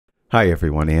Hi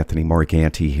everyone, Anthony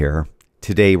Morganti here.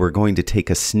 Today we're going to take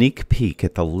a sneak peek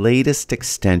at the latest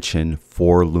extension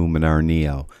for Luminar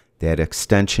Neo. That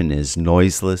extension is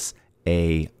Noiseless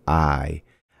AI.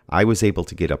 I was able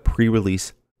to get a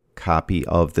pre-release copy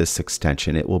of this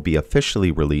extension. It will be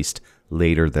officially released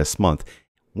later this month.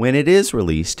 When it is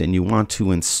released and you want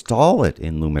to install it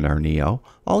in Luminar Neo,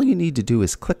 all you need to do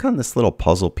is click on this little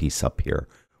puzzle piece up here.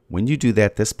 When you do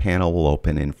that, this panel will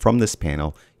open, and from this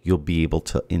panel you'll be able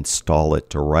to install it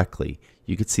directly.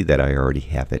 You can see that I already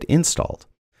have it installed.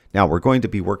 Now we're going to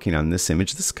be working on this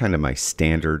image. This is kind of my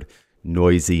standard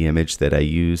noisy image that I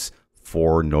use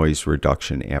for noise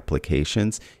reduction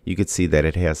applications. You can see that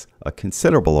it has a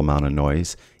considerable amount of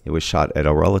noise. It was shot at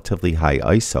a relatively high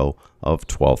ISO of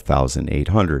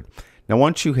 12,800. Now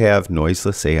once you have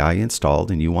Noiseless AI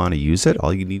installed and you want to use it,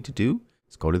 all you need to do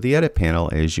is go to the edit panel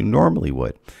as you normally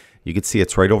would. You can see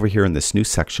it's right over here in this new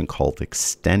section called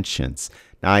Extensions.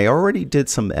 Now I already did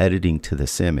some editing to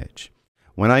this image.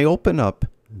 When I open up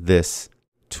this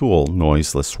tool,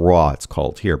 Noiseless Raw, it's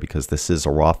called here because this is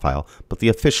a raw file, but the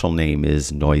official name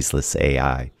is Noiseless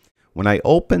AI. When I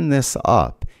open this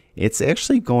up, it's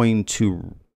actually going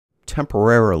to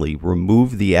temporarily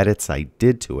remove the edits I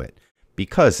did to it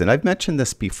because, and I've mentioned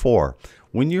this before,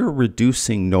 when you're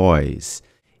reducing noise,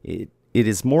 it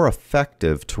is more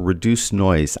effective to reduce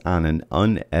noise on an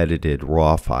unedited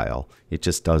raw file. It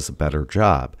just does a better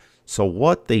job. So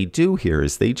what they do here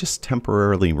is they just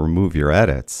temporarily remove your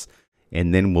edits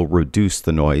and then will reduce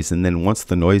the noise. And then once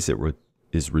the noise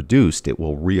is reduced, it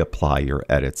will reapply your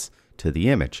edits to the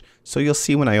image. So you'll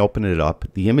see when I open it up,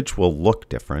 the image will look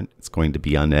different. It's going to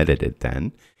be unedited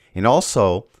then. And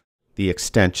also the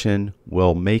extension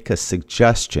will make a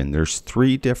suggestion. There's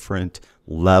 3 different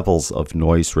levels of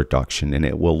noise reduction, and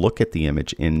it will look at the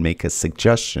image and make a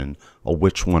suggestion of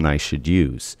which one I should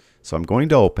use. So I'm going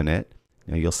to open it.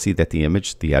 Now you'll see that the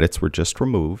edits were just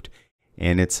removed,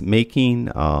 and it's making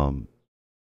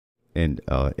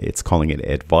it's calling it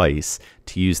advice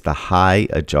to use the high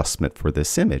adjustment for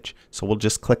this image. So we'll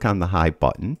just click on the high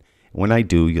button. When I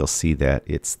do, you'll see that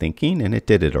it's thinking, and it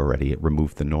did it already. It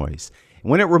removed the noise.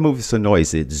 And when it removes the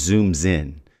noise, it zooms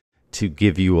in to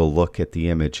give you a look at the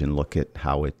image and look at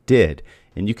how it did.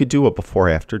 And you could do a before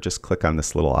after. Just click on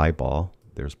this little eyeball.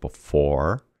 There's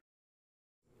before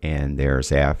and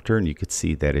there's after, and you could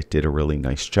see that it did a really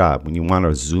nice job. When you want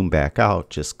to zoom back out,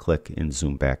 just click and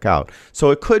zoom back out. So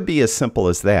it could be as simple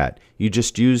as that. You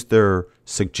just use their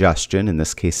suggestion. In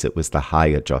this case, it was the high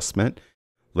adjustment.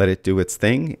 Let it do its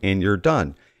thing and you're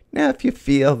done. Now if you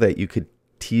feel that you could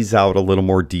tease out a little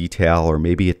more detail, or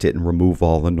maybe it didn't remove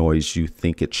all the noise you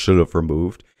think it should have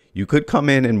removed, you could come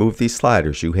in and move these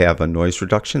sliders. You have a noise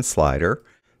reduction slider,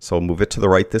 so move it to the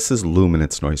right. This is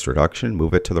luminance noise reduction.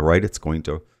 Move it to the right, it's going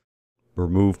to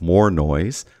remove more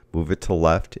noise. Move it to the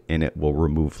left and it will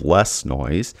remove less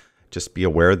noise. Just be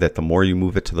aware that the more you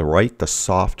move it to the right, the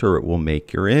softer it will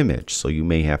make your image, so you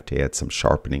may have to add some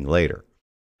sharpening later.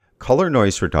 Color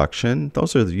noise reduction,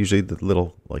 those are usually the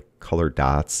little like color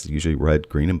dots, usually red,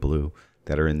 green, and blue,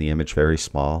 that are in the image, very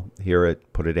small. Here,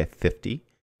 put it at 50.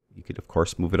 You could, of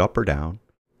course, move it up or down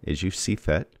as you see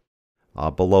fit.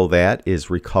 Below that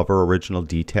is recover original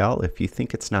detail. If you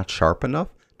think it's not sharp enough,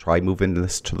 try moving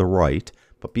this to the right.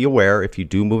 But be aware, if you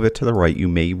do move it to the right, you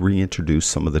may reintroduce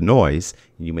some of the noise.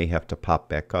 And you may have to pop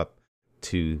back up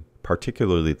to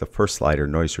particularly the first slider,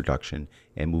 noise reduction,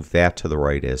 and move that to the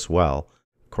right as well.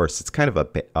 Of course, it's kind of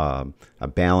a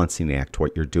balancing act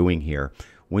what you're doing here.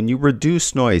 When you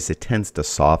reduce noise, it tends to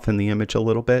soften the image a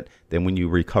little bit. Then when you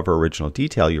recover original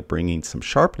detail, you're bringing some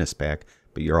sharpness back,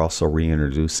 but you're also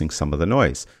reintroducing some of the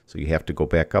noise. So you have to go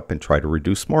back up and try to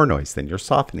reduce more noise. Then you're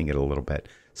softening it a little bit.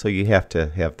 So you have to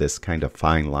have this kind of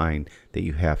fine line that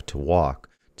you have to walk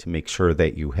to make sure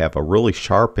that you have a really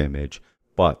sharp image,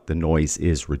 but the noise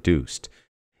is reduced.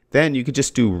 Then you could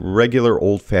just do regular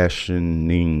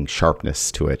old-fashioning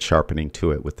sharpening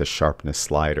to it with the sharpness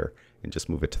slider, and just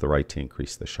move it to the right to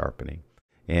increase the sharpening.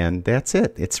 And that's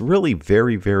it. It's really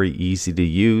very, very easy to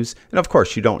use. And of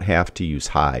course, you don't have to use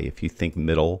high. If you think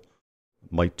middle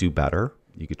might do better,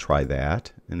 you could try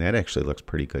that. And that actually looks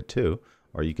pretty good too.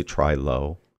 Or you could try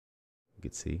low. You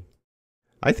could see.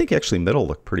 I think actually middle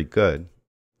looked pretty good.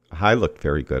 High looked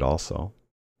very good also.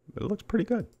 But it looks pretty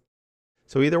good.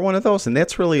 So either one of those, and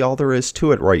that's really all there is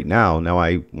to it right now. Now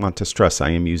I want to stress I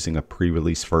am using a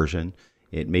pre-release version.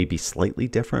 It may be slightly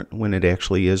different when it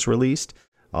actually is released.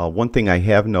 One thing I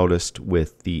have noticed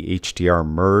with the HDR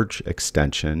merge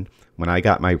extension, when I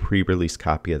got my pre-release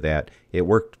copy of that, it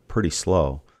worked pretty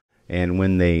slow. And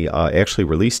when they actually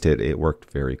released it, it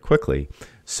worked very quickly.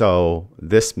 So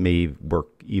this may work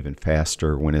even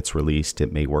faster when it's released.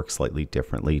 It may work slightly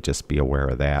differently. Just be aware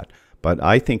of that. But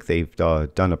I think they've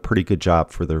done a pretty good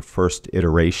job for their first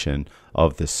iteration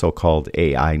of this so-called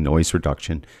AI noise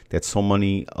reduction that so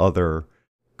many other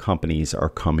companies are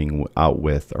coming out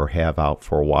with or have out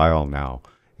for a while now.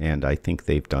 And I think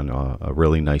they've done a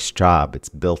really nice job. It's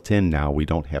built in now. We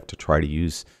don't have to try to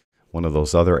use one of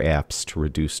those other apps to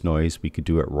reduce noise. We could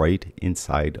do it right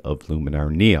inside of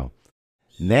Luminar Neo.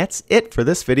 And that's it for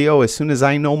this video. As soon as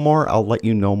I know more, I'll let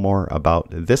you know more about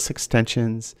this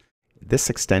extension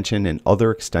and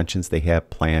other extensions they have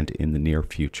planned in the near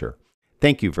future.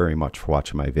 Thank you very much for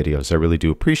watching my videos. I really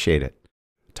do appreciate it.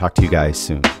 Talk to you guys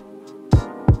soon.